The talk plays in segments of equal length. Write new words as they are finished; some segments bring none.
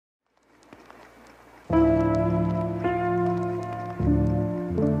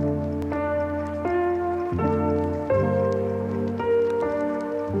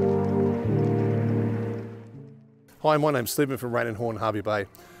Hi, my name's Stephen from Rain and Horn, Hervey Bay.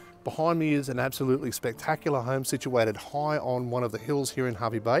 Behind me is an absolutely spectacular home situated high on one of the hills here in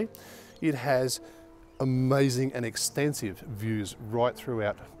Hervey Bay. It has amazing and extensive views right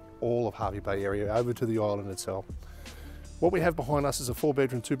throughout all of Hervey Bay area over to the island itself. What we have behind us is a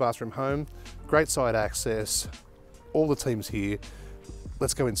 4-bedroom, 2-bathroom home, great side access, all the teams here.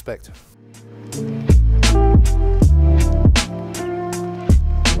 Let's go inspect.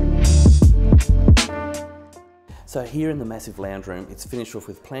 So here in the massive lounge room, it's finished off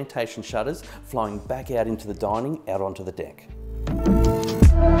with plantation shutters flowing back out into the dining, out onto the deck.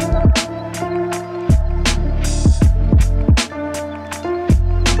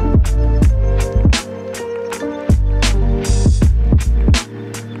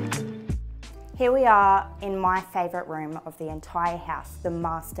 Here we are in my favourite room of the entire house, the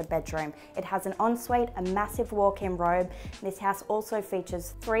master bedroom. It has an ensuite, a massive walk-in robe. This house also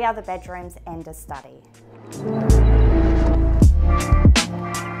features 3 other bedrooms and a study.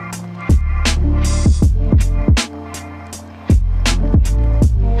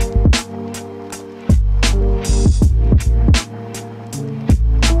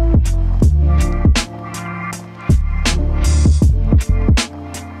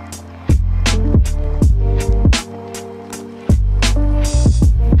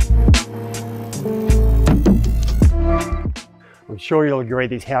 I'm sure you'll agree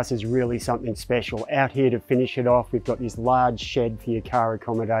this house is really something special. Out here to finish it off, we've got this large shed for your car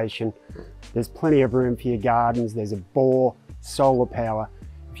accommodation. There's plenty of room for your gardens. There's a bore, solar power.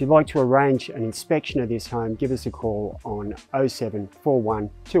 If you'd like to arrange an inspection of this home, give us a call on 0741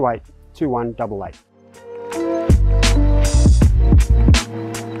 28 2188.